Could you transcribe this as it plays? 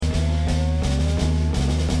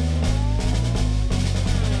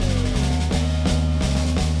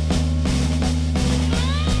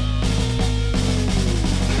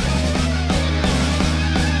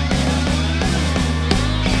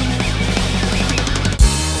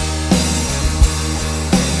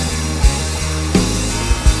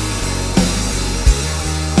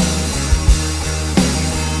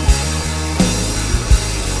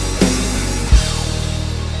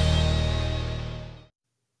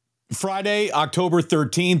Friday, October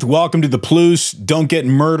 13th. Welcome to the Plus. Don't get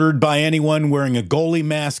murdered by anyone wearing a goalie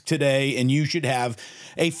mask today, and you should have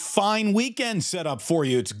a fine weekend set up for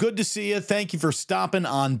you. It's good to see you. Thank you for stopping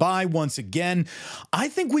on by once again. I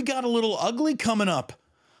think we got a little ugly coming up.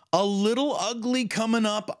 A little ugly coming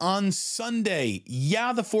up on Sunday.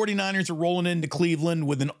 Yeah, the 49ers are rolling into Cleveland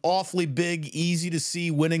with an awfully big, easy-to-see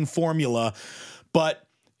winning formula, but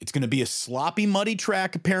it's going to be a sloppy, muddy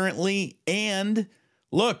track, apparently, and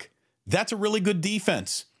look, that's a really good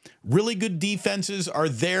defense. Really good defenses are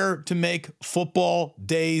there to make football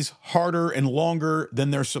days harder and longer than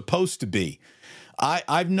they're supposed to be.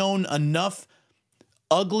 I've known enough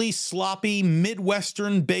ugly, sloppy,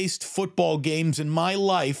 Midwestern-based football games in my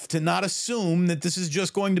life to not assume that this is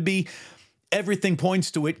just going to be, everything points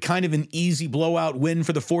to it, kind of an easy blowout win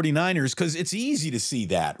for the 49ers, because it's easy to see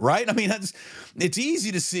that, right? I mean, it's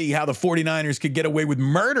easy to see how the 49ers could get away with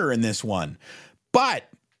murder in this one. But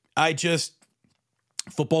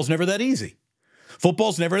football's never that easy.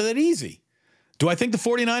 Football's never that easy. Do I think the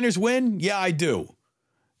 49ers win? Yeah, I do.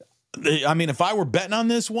 I mean, if I were betting on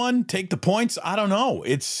this one, take the points, I don't know.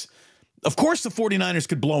 Of course the 49ers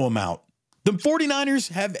could blow them out. The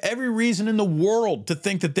 49ers have every reason in the world to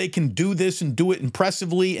think that they can do this and do it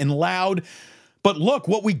impressively and loud. But look,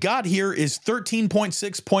 what we got here is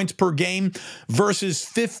 13.6 points per game versus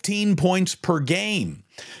 15 points per game.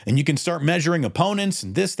 And you can start measuring opponents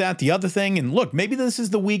and this, that, the other thing. And look, maybe this is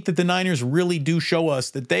the week that the Niners really do show us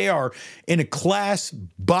that they are in a class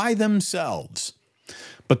by themselves.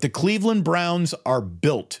 But the Cleveland Browns are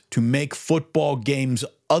built to make football games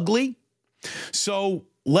ugly. So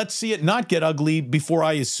let's see it not get ugly before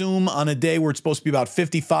I assume on a day where it's supposed to be about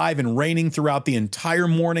 55 and raining throughout the entire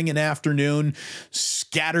morning and afternoon,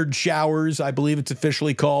 scattered showers, I believe it's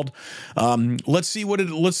officially called. Let's see what it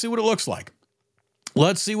looks like.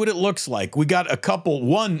 Let's see what it looks like. We got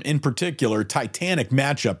one in particular, titanic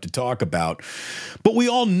matchup to talk about. But we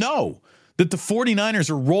all know that the 49ers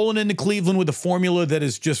are rolling into Cleveland with a formula that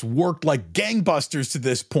has just worked like gangbusters to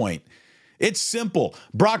this point. It's simple.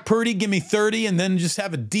 Brock Purdy, give me 30, and then just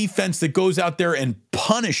have a defense that goes out there and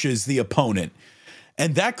punishes the opponent.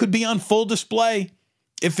 And that could be on full display.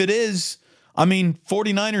 If it is,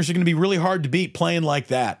 49ers are going to be really hard to beat playing like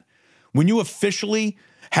that. When you officially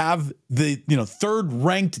have the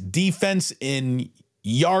third-ranked defense in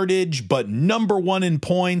yardage, but number one in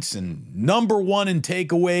points and number one in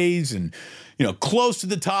takeaways and close to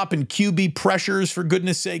the top in QB pressures, for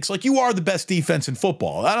goodness sakes. Like, you are the best defense in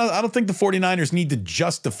football. I don't think the 49ers need to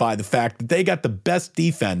justify the fact that they got the best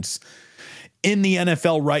defense in the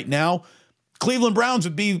NFL right now. Cleveland Browns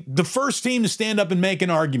would be the first team to stand up and make an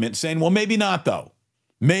argument saying, well, maybe not, though.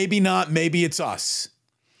 Maybe not. Maybe it's us.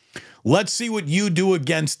 Let's see what you do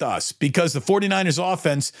against us, because the 49ers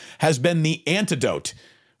offense has been the antidote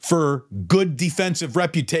for good defensive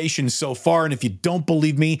reputation so far. And if you don't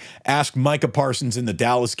believe me, ask Micah Parsons and the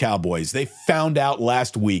Dallas Cowboys. They found out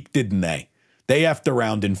last week, didn't they? They effed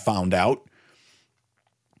around and found out.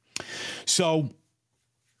 So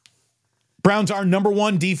Browns are number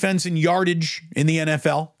one defense in yardage in the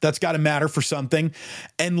NFL. That's got to matter for something.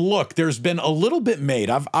 And look, there's been a little bit made.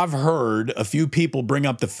 I've heard a few people bring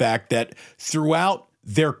up the fact that throughout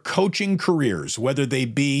their coaching careers, whether they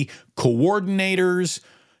be coordinators,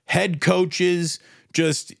 head coaches,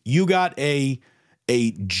 just you got a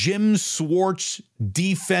Jim Schwartz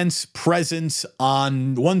defense presence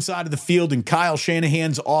on one side of the field and Kyle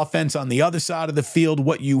Shanahan's offense on the other side of the field.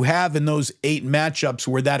 What you have in those 8 matchups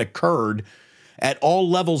where that occurred at all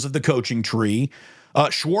levels of the coaching tree,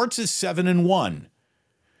 Schwartz is 7-1.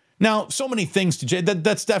 Now, so many things to Jay.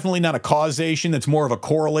 That's definitely not a causation. That's more of a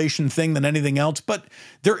correlation thing than anything else. But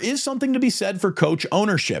there is something to be said for coach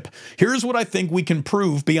ownership. Here's what I think we can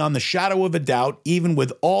prove beyond the shadow of a doubt, even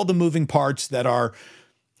with all the moving parts that are,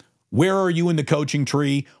 where are you in the coaching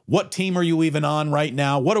tree? What team are you even on right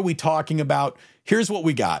now? What are we talking about? Here's what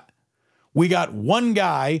we got. We got one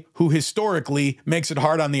guy who historically makes it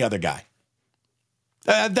hard on the other guy.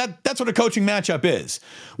 That's what a coaching matchup is.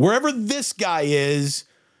 Wherever this guy is,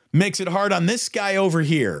 makes it hard on this guy over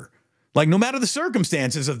here. Like, no matter the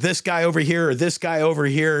circumstances of this guy over here or this guy over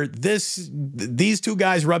here, these two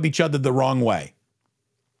guys rub each other the wrong way.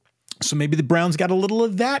 So maybe the Browns got a little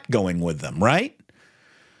of that going with them, right?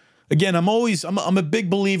 Again, I'm a big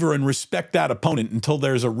believer in respect that opponent until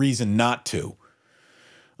there's a reason not to.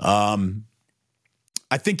 I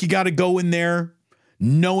think you got to go in there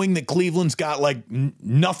knowing that Cleveland's got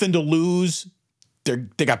nothing to lose.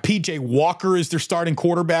 They got PJ Walker as their starting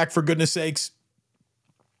quarterback, for goodness sakes.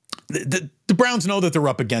 The Browns know that they're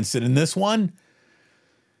up against it in this one.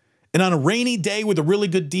 And on a rainy day with a really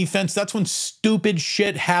good defense, that's when stupid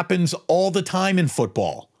shit happens all the time in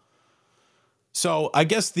football. So I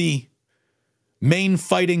guess the main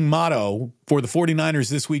fighting motto for the 49ers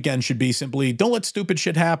this weekend should be simply, don't let stupid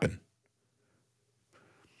shit happen.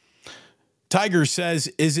 Tiger says,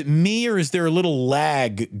 is it me or is there a little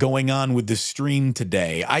lag going on with the stream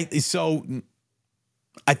today?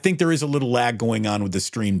 I think there is a little lag going on with the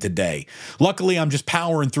stream today. Luckily, I'm just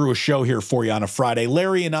powering through a show here for you on a Friday.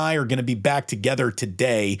 Larry and I are going to be back together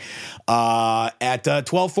today at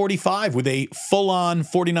 12:45 with a full-on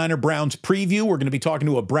 49er Browns preview. We're going to be talking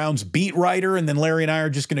to a Browns beat writer, and then Larry and I are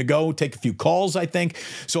just going to go take a few calls, I think.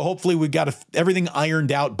 So hopefully we've got everything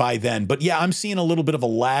ironed out by then. But yeah, I'm seeing a little bit of a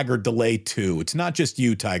lag or delay too. It's not just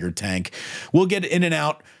you, Tiger Tank. We'll get in and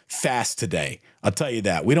out fast today. I'll tell you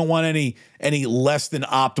that. We don't want any less than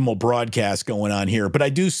optimal broadcast going on here. But I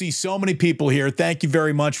do see so many people here. Thank you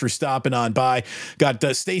very much for stopping on by. Got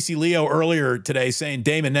Stacy Leo earlier today saying,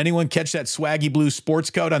 Damon, anyone catch that Swaggy Blue sports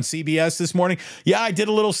coat on CBS this morning? Yeah, I did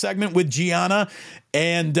a little segment with Gianna.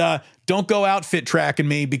 And don't go outfit tracking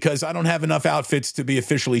me because I don't have enough outfits to be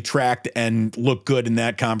officially tracked and look good in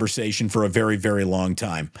that conversation for a very, very long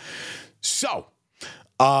time. So,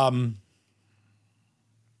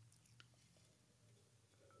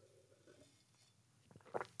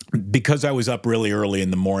 because I was up really early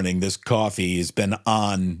in the morning, this coffee has been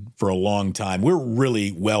on for a long time. We're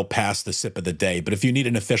really well past the sip of the day, but if you need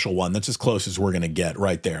an official one, that's as close as we're going to get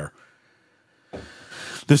right there.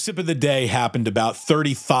 The sip of the day happened about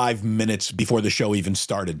 35 minutes before the show even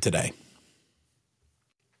started today.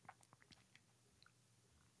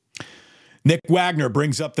 Nick Wagner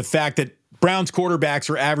brings up the fact that Browns quarterbacks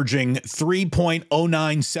are averaging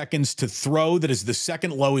 3.09 seconds to throw. That is the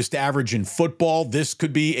second lowest average in football. This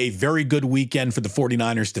could be a very good weekend for the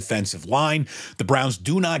 49ers defensive line. The Browns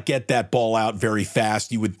do not get that ball out very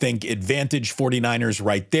fast. You would think advantage 49ers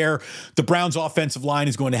right there. The Browns offensive line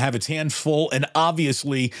is going to have its hands full, and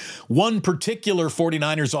obviously one particular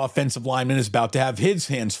 49ers offensive lineman is about to have his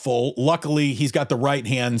hands full. Luckily, he's got the right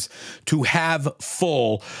hands to have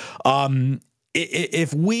full.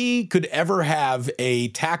 If we could ever have a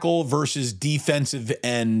tackle versus defensive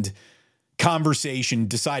end conversation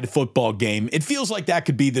decide a football game, it feels like that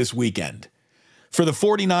could be this weekend. For the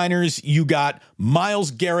 49ers, you got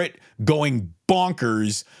Myles Garrett going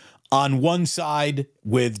bonkers on one side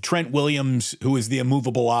with Trent Williams, who is the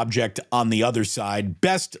immovable object, on the other side.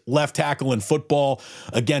 Best left tackle in football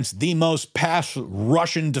against the most pass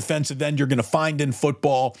rushing defensive end you're going to find in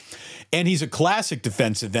football. And he's a classic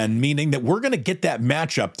defensive end, meaning that we're going to get that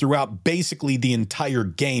matchup throughout basically the entire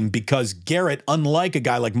game because Garrett, unlike a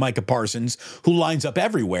guy like Micah Parsons, who lines up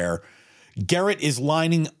everywhere, Garrett is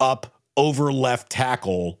lining up over left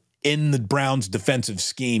tackle in the Browns defensive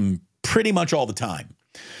scheme pretty much all the time.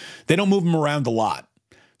 They don't move him around a lot.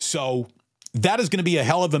 So that is going to be a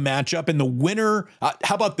hell of a matchup. And the winner,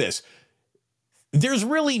 how about this? There's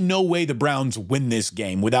really no way the Browns win this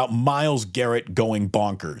game without Myles Garrett going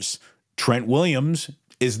bonkers. Trent Williams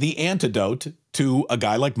is the antidote to a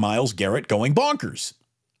guy like Myles Garrett going bonkers.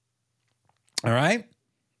 All right?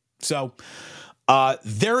 So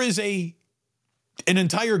there is an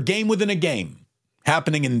entire game within a game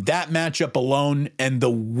happening in that matchup alone, and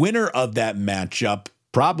the winner of that matchup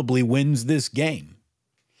probably wins this game.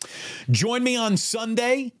 Join me on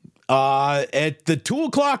Sunday at the 2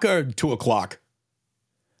 o'clock.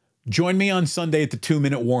 Join me on Sunday at the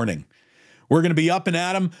 2-minute warning. We're going to be up and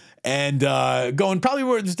at 'em and going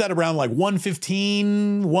probably just at around like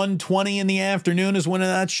 1:15, 1:20 in the afternoon is when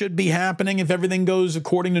that should be happening if everything goes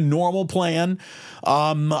according to normal plan.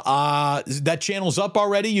 That channel's up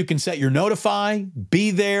already. You can set your notify.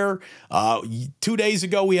 Be there. 2 days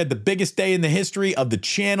ago, we had the biggest day in the history of the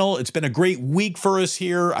channel. It's been a great week for us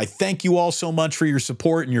here. I thank you all so much for your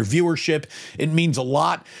support and your viewership. It means a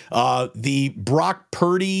lot. The Brock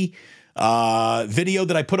Purdy video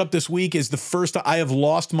that I put up this week is the first I have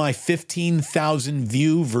lost my 15,000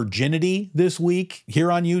 view virginity this week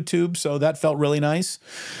here on YouTube. So that felt really nice.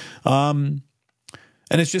 And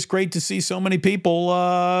it's just great to see so many people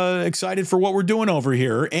excited for what we're doing over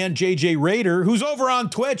here. And JJ Raider, who's over on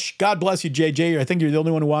Twitch. God bless you, JJ. I think you're the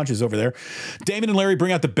only one who watches over there. Damon and Larry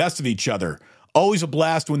bring out the best of each other. Always a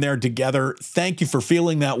blast when they're together. Thank you for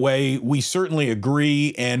feeling that way. We certainly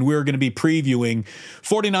agree, and we're going to be previewing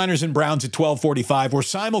 49ers and Browns at 12:45. We're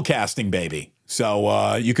simulcasting, baby.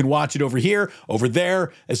 So you can watch it over here, over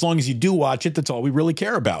there. As long as you do watch it, that's all we really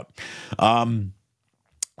care about.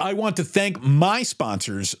 I want to thank my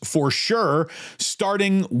sponsors for sure,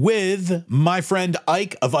 starting with my friend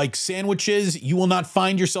Ike of Ike's Sandwiches. You will not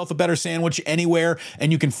find yourself a better sandwich anywhere,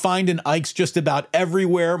 and you can find an Ike's just about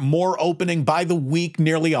everywhere. More opening by the week,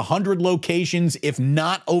 nearly 100 locations, if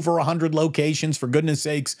not over 100 locations. For goodness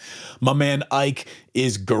sakes, my man Ike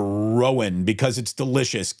is growing because it's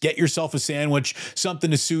delicious. Get yourself a sandwich, something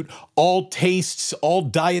to suit all tastes, all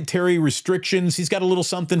dietary restrictions. He's got a little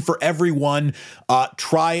something for everyone.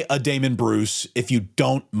 Try a Damon Bruce if you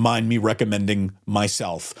don't mind me recommending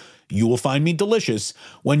myself. You will find me delicious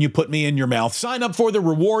when you put me in your mouth. Sign up for the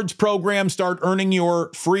rewards program. Start earning your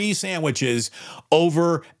free sandwiches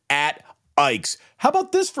over at Ike's. How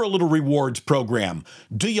about this for a little rewards program?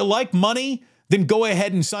 Do you like money? Then go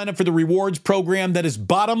ahead and sign up for the rewards program. That is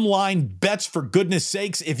Bottom Line Bets, for goodness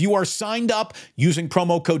sakes. If you are signed up using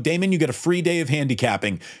promo code Damon, you get a free day of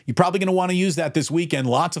handicapping. You're probably going to want to use that this weekend.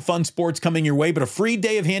 Lots of fun sports coming your way, but a free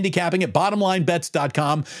day of handicapping at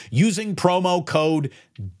bottomlinebets.com using promo code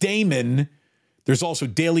Damon. There's also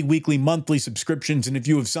daily, weekly, monthly subscriptions, and if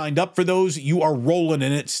you have signed up for those, you are rolling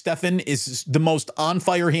in it. Stefan is the most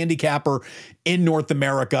on-fire handicapper in North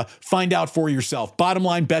America. Find out for yourself.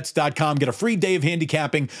 Bottomlinebets.com. Get a free day of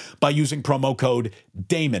handicapping by using promo code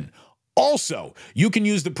Damon. Also, you can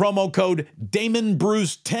use the promo code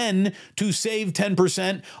DamonBruce10 to save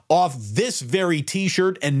 10% off this very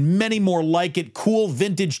t-shirt and many more like it. Cool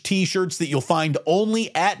vintage t-shirts that you'll find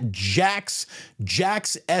only at Jack's.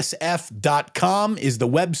 JacksSF.com is the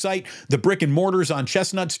website. The brick and mortar's on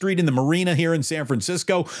Chestnut Street in the Marina here in San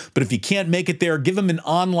Francisco. But if you can't make it there, give them an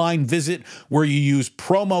online visit where you use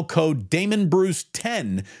promo code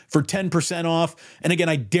DamonBruce10 for 10% off. And again,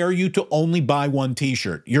 I dare you to only buy one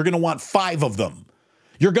t-shirt. You're going to want 5 of them.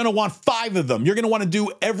 You're going to want 5 of them. You're going to want to do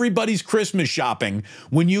everybody's Christmas shopping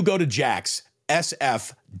when you go to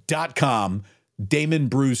JacksSF.com, Damon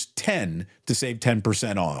Bruce 10 to save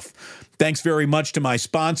 10% off. Thanks very much to my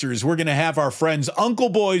sponsors. We're going to have our friends Uncle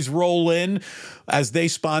Boys roll in as they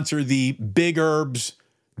sponsor the Big Herbs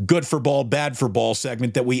Good for Ball, Bad for Ball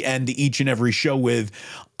segment that we end each and every show with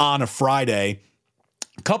on a Friday.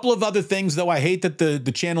 A couple of other things, though. I hate that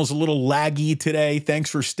the channel's a little laggy today. Thanks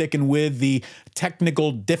for sticking with the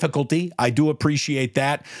technical difficulty. I do appreciate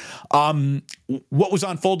that. What was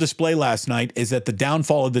on full display last night is that the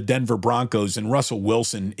downfall of the Denver Broncos and Russell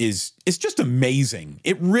Wilson is just amazing.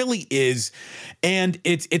 It really is. And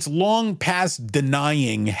it's long past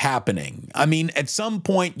denying happening. I mean, at some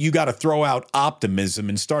point, you got to throw out optimism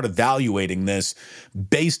and start evaluating this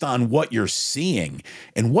based on what you're seeing.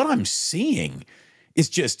 And what I'm seeing is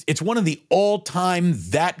it's one of the all-time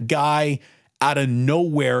that guy out of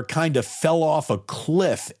nowhere kind of fell off a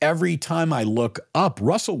cliff every time I look up.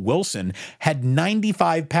 Russell Wilson had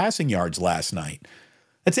 95 passing yards last night.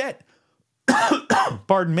 That's it.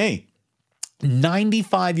 Pardon me.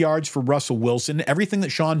 95 yards for Russell Wilson. Everything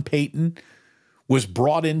that Sean Payton was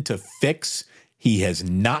brought in to fix, he has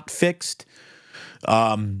not fixed.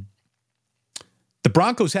 The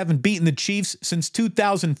Broncos haven't beaten the Chiefs since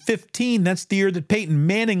 2015. That's the year that Peyton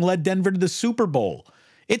Manning led Denver to the Super Bowl.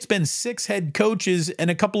 It's been 6 head coaches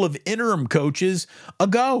and a couple of interim coaches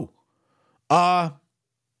ago. That's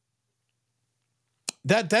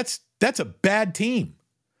a bad team.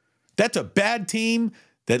 That's a bad team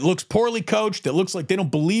that looks poorly coached. That looks like they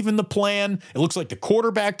don't believe in the plan. It looks like the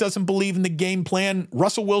quarterback doesn't believe in the game plan.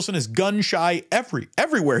 Russell Wilson is gun shy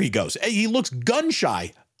everywhere he goes. He looks gun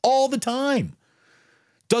shy all the time.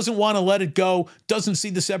 Doesn't want to let it go, doesn't see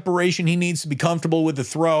the separation he needs to be comfortable with the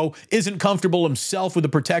throw, isn't comfortable himself with the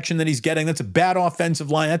protection that he's getting. That's a bad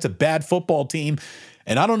offensive line. That's a bad football team.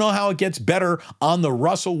 And I don't know how it gets better on the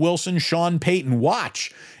Russell Wilson, Sean Payton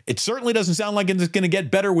watch. It certainly doesn't sound like it's going to get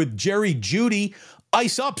better with Jerry Jeudy.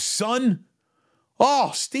 Ice up, son.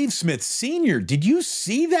 Oh, Steve Smith Sr., did you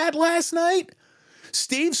see that last night?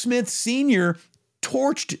 Steve Smith Sr.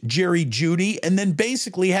 torched Jerry Jeudy and then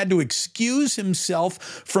basically had to excuse himself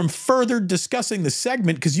from further discussing the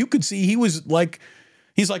segment because you could see he's like,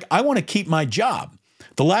 I want to keep my job.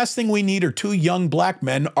 The last thing we need are 2 young black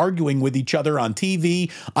men arguing with each other on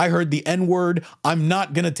TV. I heard the N-word. I'm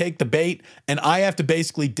not going to take the bait, and I have to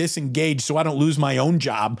basically disengage so I don't lose my own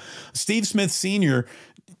job. Steve Smith Sr.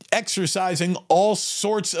 exercising all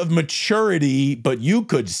sorts of maturity, but you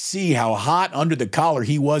could see how hot under the collar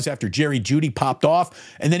he was after Jerry Jeudy popped off.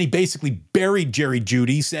 And then he basically buried Jerry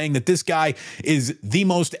Jeudy, saying that this guy is the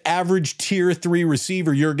most average tier 3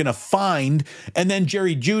 receiver you're going to find. And then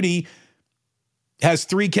Jerry Jeudy has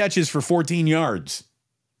 3 catches for 14 yards.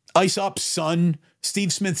 Ice up, son.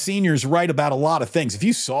 Steve Smith Sr. is right about a lot of things. If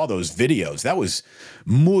you saw those videos, that was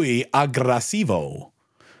muy agresivo.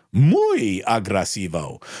 Muy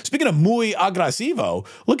agresivo. Speaking of muy agresivo,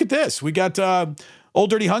 look at this. We got Old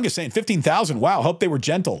Dirty Hungus saying 15,000. Wow, hope they were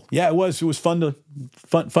gentle. Yeah, it was. It was fun to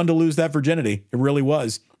lose that virginity. It really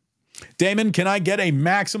was. Damon, can I get a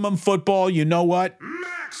maximum football? You know what?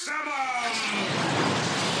 Maximum!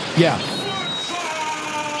 Yeah. Football!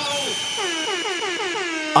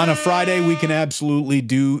 On a Friday, we can absolutely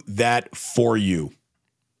do that for you.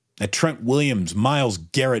 That Trent Williams, Myles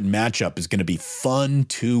Garrett matchup is going to be fun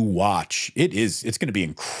to watch. It is. It's going to be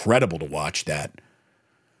incredible to watch that.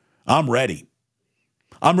 I'm ready.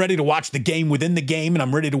 I'm ready to watch the game within the game, and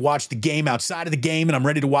I'm ready to watch the game outside of the game, and I'm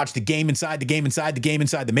ready to watch the game inside the game, inside the game,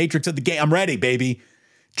 inside the matrix of the game. I'm ready, baby.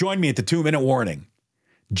 Join me at the 2-minute warning.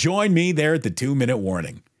 Join me there at the 2-minute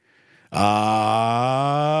warning.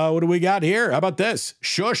 What do we got here? How about this?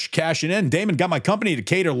 Shush, cashing in. Damon, got my company to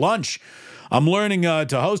cater lunch. I'm learning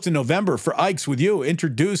to host in November for Ike's with you.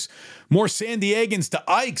 Introduce more San Diegans to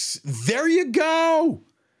Ike's. There you go.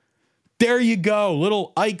 There you go.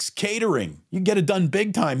 Little Ike's catering. You get it done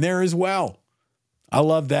big time there as well. I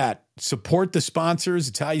love that. Support the sponsors.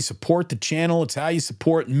 It's how you support the channel. It's how you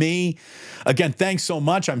support me. Again, thanks so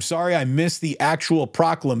much. I'm sorry I missed the actual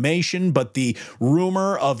proclamation, but the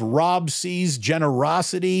rumor of Rob C's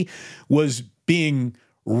generosity was being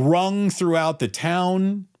rung throughout the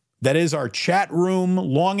town. That is our chat room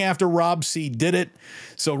long after Rob C did it.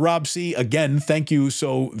 So Rob C, again, thank you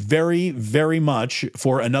so very, very much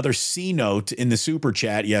for another C note in the super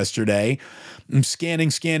chat yesterday. I'm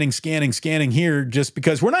scanning here just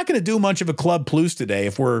because we're not going to do much of a Club Plus today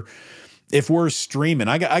if we're streaming.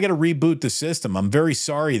 I got to reboot the system. I'm very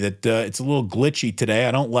sorry that it's a little glitchy today.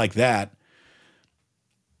 I don't like that.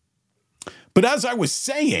 But as I was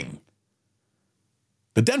saying,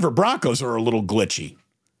 the Denver Broncos are a little glitchy.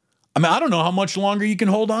 I mean, I don't know how much longer you can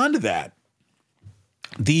hold on to that.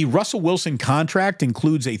 The Russell Wilson contract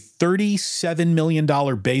includes a $37 million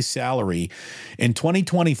base salary in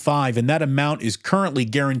 2025, and that amount is currently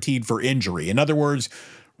guaranteed for injury. In other words,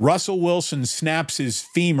 Russell Wilson snaps his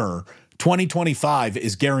femur, 2025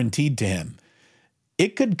 is guaranteed to him.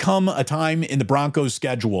 It could come a time in the Broncos'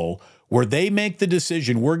 schedule where they make the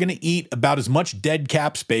decision, we're going to eat about as much dead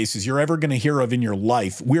cap space as you're ever going to hear of in your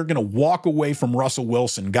life. We're going to walk away from Russell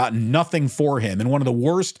Wilson, got nothing for him in one of the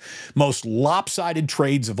worst, most lopsided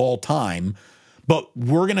trades of all time. But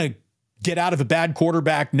we're going to get out of a bad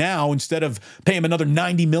quarterback now instead of pay him another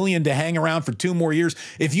 $90 million to hang around for 2 more years.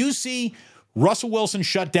 If you see Russell Wilson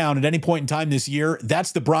shut down at any point in time this year,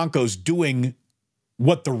 that's the Broncos doing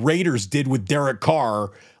what the Raiders did with Derek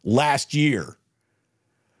Carr last year.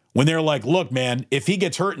 When they're like, look, man, if he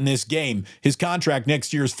gets hurt in this game, his contract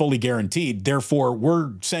next year is fully guaranteed. Therefore,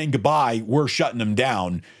 we're saying goodbye. We're shutting him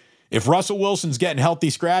down. If Russell Wilson's getting healthy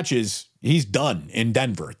scratches, he's done in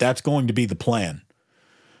Denver. That's going to be the plan.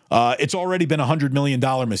 It's already been a $100 million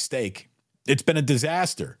mistake. It's been a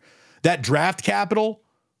disaster. That draft capital,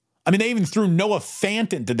 I mean, they even threw Noah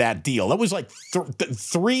Fant into that deal. That was like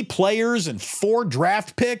 3 players and 4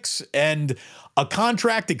 draft picks and a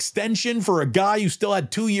contract extension for a guy who still had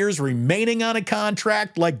 2 years remaining on a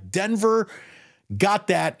contract. Like, Denver got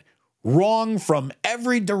that wrong from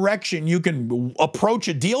every direction you can approach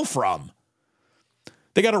a deal from.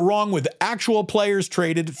 They got it wrong with actual players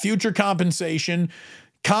traded, future compensation,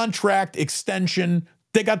 contract extension.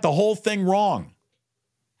 They got the whole thing wrong.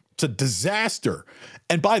 It's a disaster.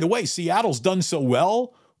 And by the way, Seattle's done so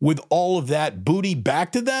well with all of that booty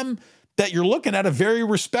back to them that you're looking at a very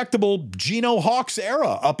respectable Geno Hawks era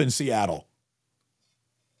up in Seattle.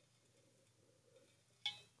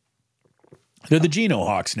 They're the Geno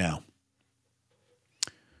Hawks now.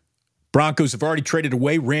 Broncos have already traded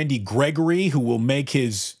away Randy Gregory, who will make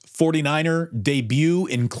his 49er debut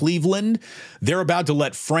in Cleveland. They're about to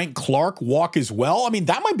let Frank Clark walk as well. I mean,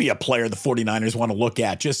 that might be a player the 49ers want to look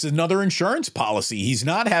at. Just another insurance policy. He's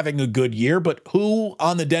not having a good year, but who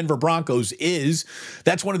on the Denver Broncos is?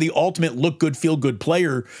 That's one of the ultimate look good, feel good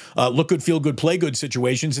player, look good, feel good, play good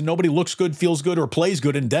situations. And nobody looks good, feels good, or plays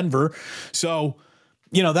good in Denver. So,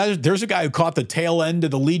 you know, there's a guy who caught the tail end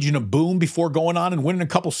of the Legion of Boom before going on and winning a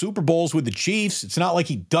couple Super Bowls with the Chiefs. It's not like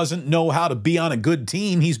he doesn't know how to be on a good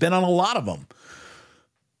team. He's been on a lot of them.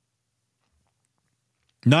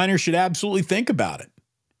 Niners should absolutely think about it.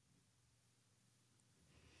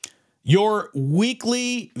 Your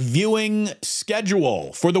weekly viewing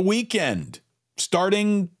schedule for the weekend,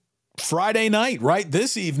 starting Friday night, right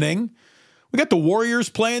this evening. We got the Warriors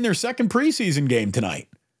playing their second preseason game tonight.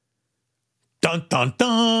 Dun, dun,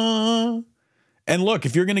 dun. And look,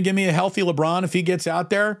 if you're going to give me a healthy LeBron, if he gets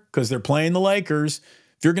out there, because they're playing the Lakers,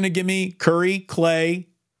 if you're going to give me Curry, Clay,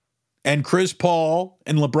 and Chris Paul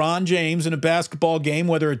and LeBron James in a basketball game,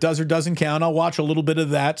 whether it does or doesn't count, I'll watch a little bit of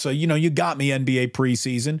that. So, you got me NBA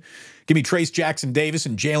preseason. Give me Trace Jackson Davis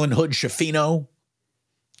and Jalen Hood Schifino.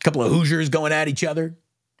 A couple of Hoosiers going at each other.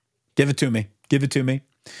 Give it to me. Give it to me.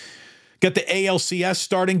 Got the ALCS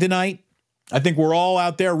starting tonight. I think we're all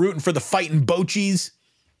out there rooting for the fighting Bochies.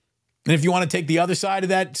 And if you want to take the other side of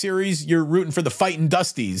that series, you're rooting for the fighting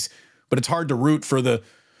Dusties. But it's hard to root for the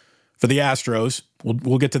Astros.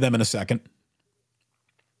 We'll get to them in a second.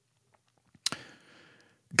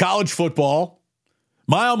 College football.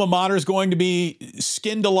 My alma mater is going to be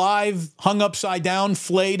skinned alive, hung upside down,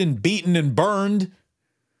 flayed and beaten and burned.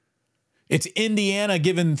 It's Indiana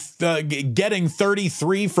getting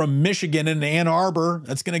 33 from Michigan in Ann Arbor.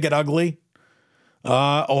 That's going to get ugly.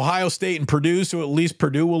 Ohio State and Purdue, so at least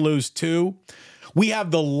Purdue will lose 2. We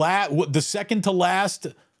have the second to last.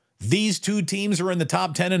 These 2 teams are in the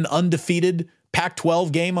top 10 in undefeated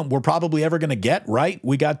Pac-12 game we're probably ever going to get, right?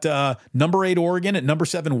 We got number 8 Oregon at number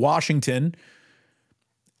 7 Washington.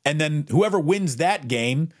 And then whoever wins that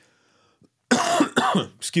game,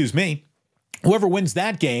 excuse me, whoever wins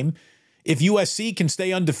that game, if USC can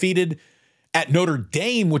stay undefeated at Notre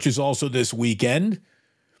Dame, which is also this weekend,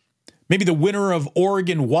 maybe the winner of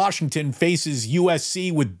Oregon-Washington faces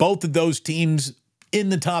USC with both of those teams in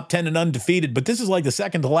the top 10 and undefeated. But this is like the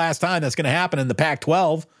second to last time that's going to happen in the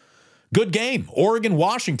Pac-12. Good game.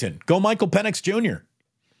 Oregon-Washington. Go Michael Penix Jr.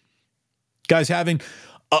 Guys having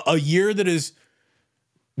a year that is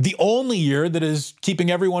the only year that is keeping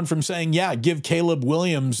everyone from saying, yeah, give Caleb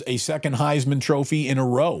Williams a second Heisman Trophy in a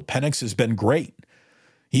row. Penix has been great.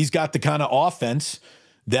 He's got the kind of offense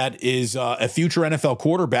that is a future NFL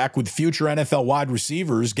quarterback with future NFL wide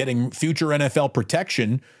receivers getting future NFL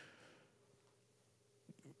protection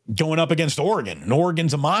going up against Oregon. And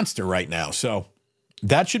Oregon's a monster right now. So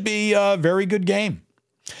that should be a very good game.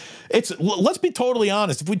 Let's be totally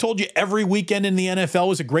honest. If we told you every weekend in the NFL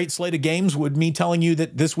was a great slate of games, would me telling you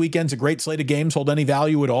that this weekend's a great slate of games hold any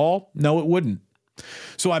value at all? No, it wouldn't.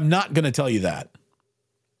 So I'm not going to tell you that.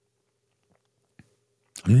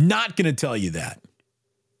 I'm not going to tell you that.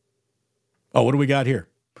 Oh, what do we got here?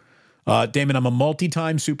 Damon, I'm a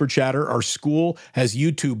multi-time super chatter. Our school has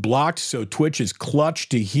YouTube blocked, so Twitch is clutch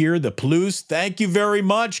to hear the plus. Thank you very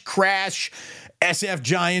much, Crash SF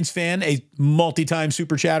Giants fan, a multi-time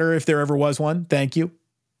super chatter if there ever was one. Thank you.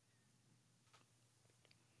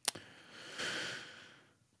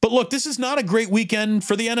 But look, this is not a great weekend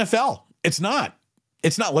for the NFL. It's not.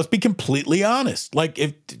 It's not. Let's be completely honest.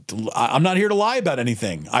 I'm not here to lie about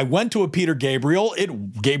anything. I went to a Peter Gabriel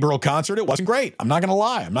concert. It wasn't great. I'm not going to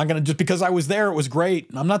lie. I'm not going to, just because I was there, it was great.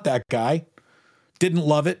 I'm not that guy. Didn't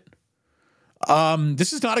love it.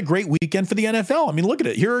 This is not a great weekend for the NFL. I mean, look at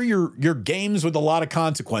it. Here are your games with a lot of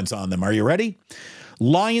consequence on them. Are you ready?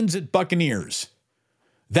 Lions at Buccaneers.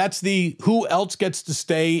 That's the who else gets to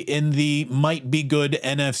stay in the might be good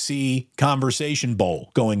NFC conversation bowl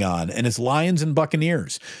going on. And it's Lions and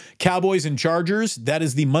Buccaneers. Cowboys and Chargers. That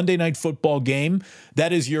is the Monday Night Football game.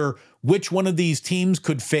 That is your which one of these teams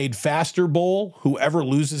could fade faster bowl. Whoever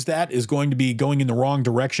loses that is going to be going in the wrong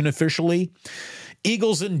direction officially.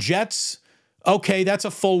 Eagles and Jets. Okay, that's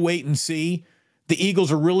a full wait and see. The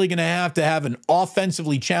Eagles are really going to have an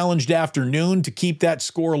offensively challenged afternoon to keep that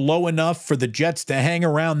score low enough for the Jets to hang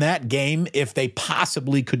around that game if they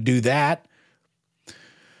possibly could do that.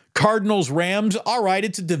 Cardinals, Rams, all right,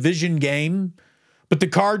 it's a division game. But the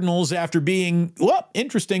Cardinals, after being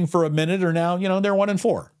interesting for a minute, are now, they're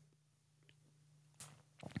 1-4.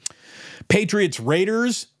 Patriots,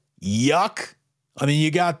 Raiders, yuck. I mean,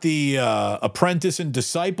 you got the apprentice and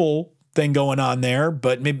disciple thing going on there,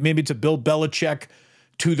 but maybe it's a Bill Belichick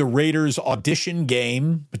to the Raiders audition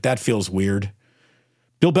game, but that feels weird.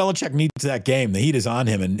 Bill Belichick needs that game. The heat is on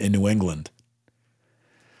him in New England.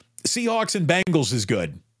 Seahawks and Bengals is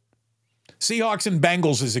good. Seahawks and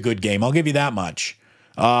Bengals is a good game. I'll give you that much.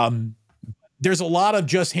 There's a lot of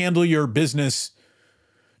just handle your business,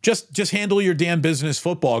 just handle your damn business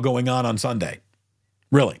football going on Sunday.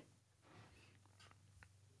 Really.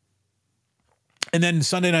 And then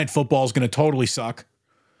Sunday Night Football is going to totally suck.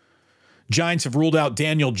 Giants have ruled out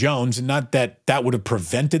Daniel Jones, and not that would have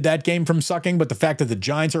prevented that game from sucking, but the fact that the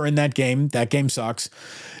Giants are in that game sucks.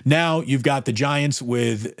 Now you've got the Giants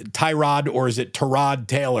with Tyrod, or is it Tyrod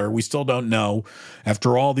Taylor? We still don't know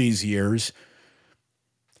after all these years.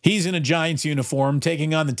 He's in a Giants uniform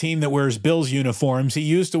taking on the team that wears Bills uniforms. He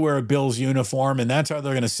used to wear a Bills uniform, and that's how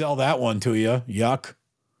they're going to sell that one to you. Yuck.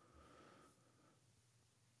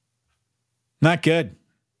 Not good.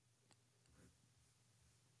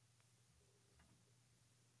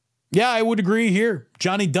 Yeah, I would agree here.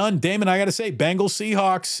 Johnny Dunn, Damon, I got to say, Bengals,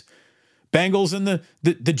 Seahawks. Bengals and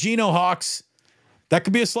the Geno Hawks. That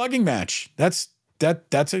could be a slugging match. That's a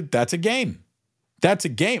game. That's a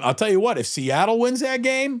game. I'll tell you what, if Seattle wins that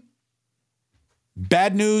game,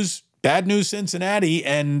 bad news Cincinnati,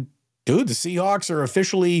 and dude, the Seahawks are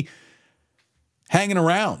officially hanging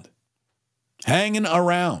around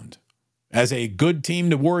as a good team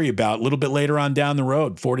to worry about a little bit later on down the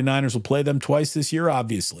road. 49ers will play them twice this year,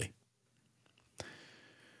 obviously.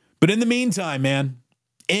 But in the meantime, man,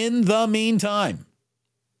 it's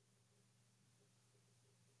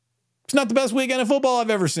not the best weekend of football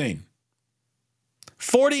I've ever seen.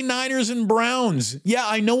 49ers and Browns. Yeah,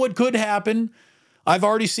 I know what could happen. I've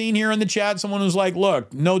already seen here in the chat someone who's like,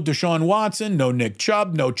 look, no Deshaun Watson, no Nick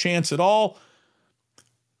Chubb, no chance at all.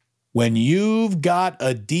 When you've got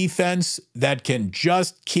a defense that can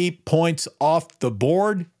just keep points off the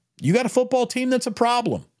board, you got a football team that's a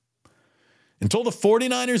problem. Until the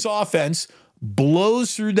 49ers offense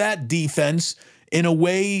blows through that defense in a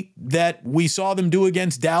way that we saw them do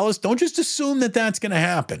against Dallas, don't just assume that that's going to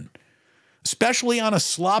happen. Especially on a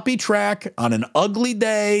sloppy track, on an ugly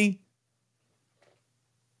day.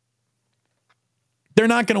 They're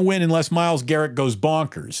not going to win unless Myles Garrett goes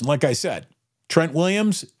bonkers. And like I said, Trent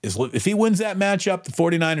Williams, if he wins that matchup, the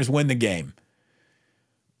 49ers win the game.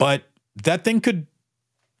 But that thing could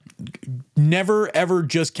never, ever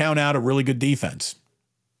just count out a really good defense.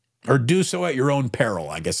 Or do so at your own peril,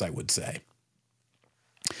 I guess I would say.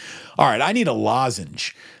 All right, I need a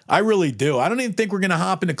lozenge. I really do. I don't even think we're going to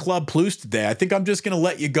hop into Club Plus today. I think I'm just going to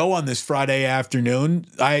let you go on this Friday afternoon.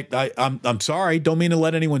 I'm sorry. Don't mean to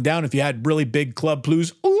let anyone down if you had really big Club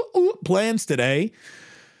Plus plans today.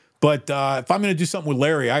 But if I'm going to do something with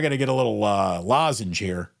Larry, I got to get a little lozenge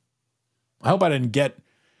here. I hope I didn't get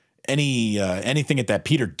anything at that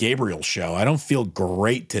Peter Gabriel show. I don't feel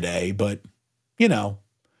great today, but, you know,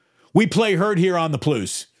 we play hurt here on the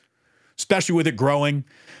Plus, especially with it growing.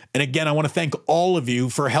 And again, I want to thank all of you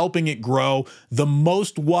for helping it grow. The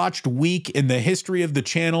most watched week in the history of the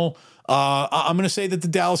channel. I'm going to say that the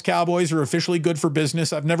Dallas Cowboys are officially good for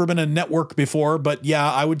business. I've never been a network before, but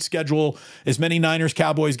yeah, I would schedule as many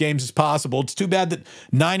Niners-Cowboys games as possible. It's too bad that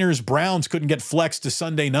Niners-Browns couldn't get flexed to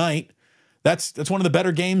Sunday night. That's one of the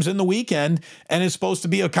better games in the weekend, and it's supposed to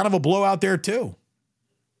be a kind of a blowout there too.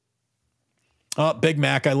 Big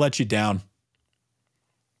Mac, I let you down.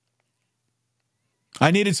 I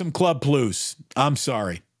needed some Club Plus. I'm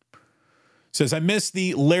sorry. Says, I missed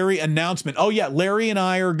the Larry announcement. Oh, yeah, Larry and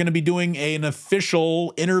I are going to be doing an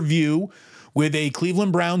official interview with a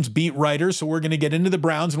Cleveland Browns beat writer. So we're going to get into the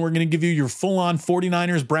Browns, and we're going to give you your full-on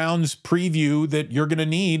 49ers-Browns preview that you're going to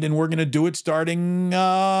need, and we're going to do it starting in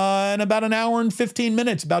about an hour and 15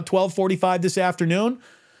 minutes, about 12:45 this afternoon.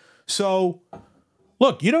 So,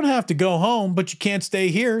 look, you don't have to go home, but you can't stay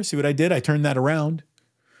here. See what I did? I turned that around.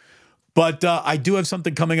 But I do have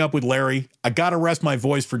something coming up with Larry. I got to rest my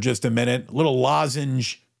voice for just a minute. A little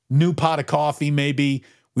lozenge, new pot of coffee maybe.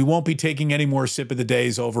 We won't be taking any more sip of the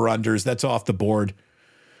days over-unders. That's off the board.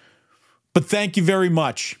 But thank you very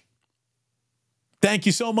much. Thank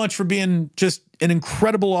you so much for being just an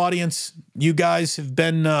incredible audience. You guys have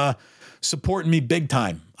been supporting me big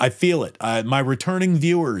time. I feel it. My returning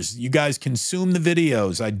viewers, you guys consume the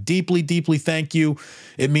videos. I deeply, deeply thank you.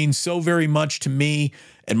 It means so very much to me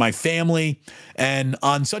and my family. And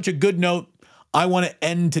on such a good note, I want to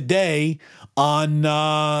end today on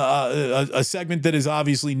a segment that is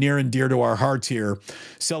obviously near and dear to our hearts here,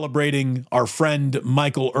 celebrating our friend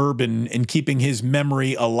Michael Urban and keeping his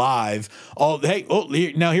memory alive.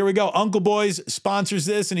 Now here we go. Uncle Boys sponsors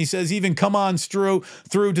this, and he says, even come on through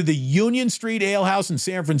to the Union Street Ale House in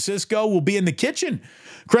San Francisco. We'll be in the kitchen,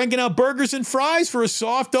 cranking out burgers and fries for a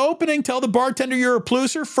soft opening. Tell the bartender you're a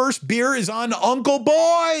pluser. First beer is on Uncle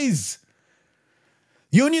Boys.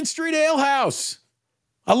 Union Street Ale House.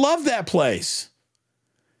 I love that place.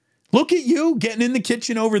 Look at you getting in the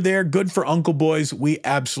kitchen over there. Good for Uncle Boys. We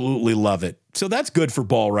absolutely love it. So that's good for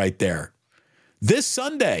ball right there. This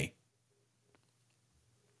Sunday.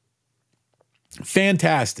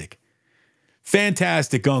 Fantastic.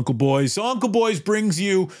 Fantastic, Uncle Boys. So Uncle Boys brings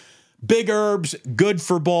you Big Herbs, good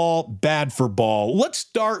for ball, bad for ball. Let's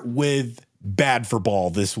start with bad for ball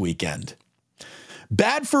this weekend.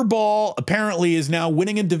 Bad for ball apparently is now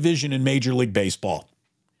winning a division in Major League Baseball.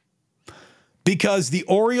 Because the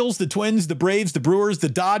Orioles, the Twins, the Braves, the Brewers, the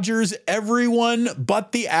Dodgers, everyone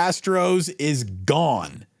but the Astros is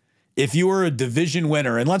gone. If you were a division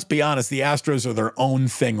winner, and let's be honest, the Astros are their own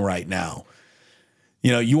thing right now.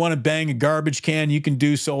 You know, you want to bang a garbage can, you can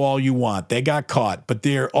do so all you want. They got caught, but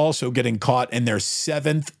they're also getting caught in their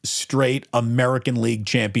 7th straight American League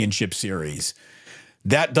Championship Series.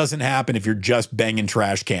 That doesn't happen if you're just banging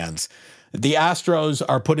trash cans. The Astros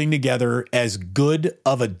are putting together as good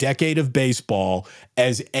of a decade of baseball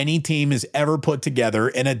as any team has ever put together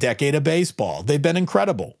in a decade of baseball. They've been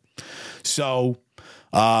incredible. So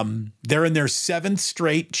they're in their 7th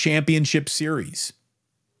straight championship series.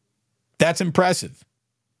 That's impressive.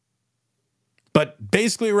 But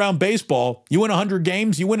basically around baseball, you win 100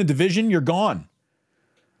 games, you win a division, you're gone.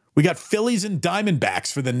 We got Phillies and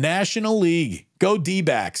Diamondbacks for the National League. Go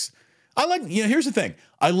D-backs. Here's the thing.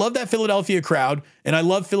 I love that Philadelphia crowd, and I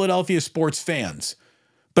love Philadelphia sports fans.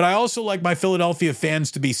 But I also like my Philadelphia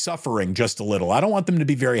fans to be suffering just a little. I don't want them to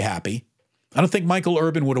be very happy. I don't think Michael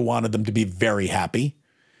Urban would have wanted them to be very happy.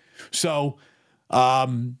 So,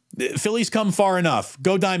 Phillies come far enough.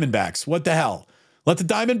 Go Diamondbacks. What the hell? Let the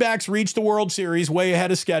Diamondbacks reach the World Series way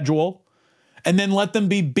ahead of schedule, and then let them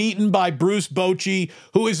be beaten by Bruce Bochy,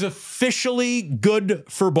 who is officially good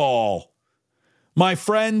for ball. My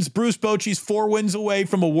friends, Bruce Bochy's 4 wins away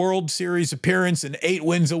from a World Series appearance and 8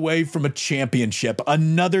 wins away from a championship.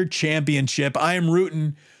 Another championship. I am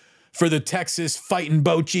rooting for the Texas Fighting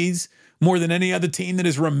Bochys more than any other team that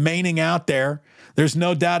is remaining out there. There's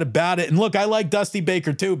no doubt about it. And look, I like Dusty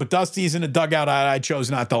Baker too, but Dusty's in a dugout I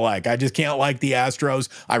chose not to like. I just can't like the Astros.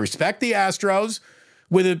 I respect the Astros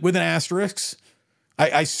with an asterisk.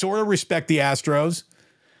 I sort of respect the Astros,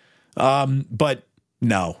 but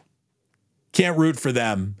no. Can't root for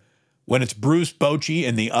them when it's Bruce Bochy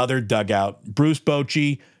in the other dugout. Bruce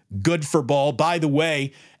Bochy, good for ball. By the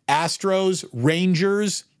way, Astros,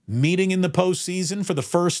 Rangers meeting in the postseason for the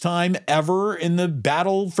first time ever in the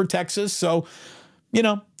battle for Texas. So,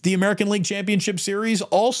 the American League Championship Series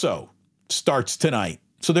also starts tonight.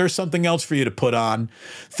 So there's something else for you to put on.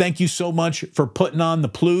 Thank you so much for putting on the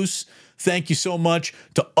Plus. Thank you so much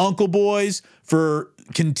to Uncle Boys for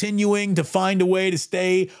continuing to find a way to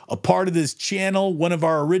stay a part of this channel. One of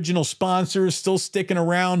our original sponsors, still sticking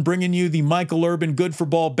around, bringing you the Michael Urban Good for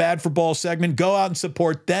Ball, Bad for Ball segment. Go out and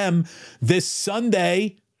support them this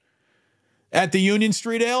Sunday at the Union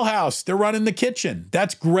Street Ale House. They're running the kitchen.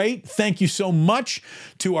 That's great. Thank you so much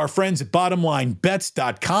to our friends at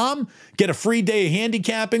bottomlinebets.com. Get a free day of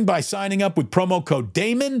handicapping by signing up with promo code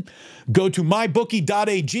Damon. Go to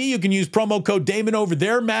mybookie.ag. You can use promo code Damon over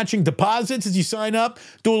there, matching deposits as you sign up.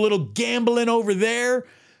 Do a little gambling over there.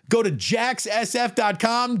 Go to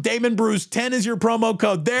jaxsf.com. Damon Bruce 10 is your promo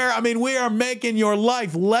code there. We are making your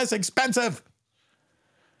life less expensive.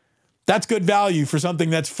 That's good value for something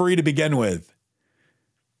that's free to begin with.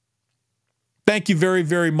 Thank you very,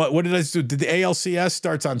 very much. What did I do? Did the ALCS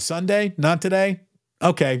starts on Sunday? Not today?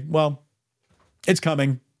 Okay, well, it's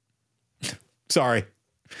coming. Sorry.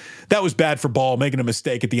 That was bad for ball, making a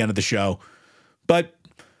mistake at the end of the show. But,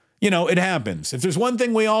 it happens. If there's one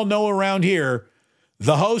thing we all know around here,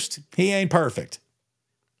 the host, he ain't perfect.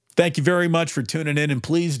 Thank you very much for tuning in, and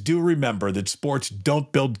please do remember that sports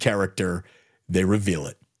don't build character, they reveal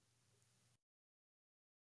it.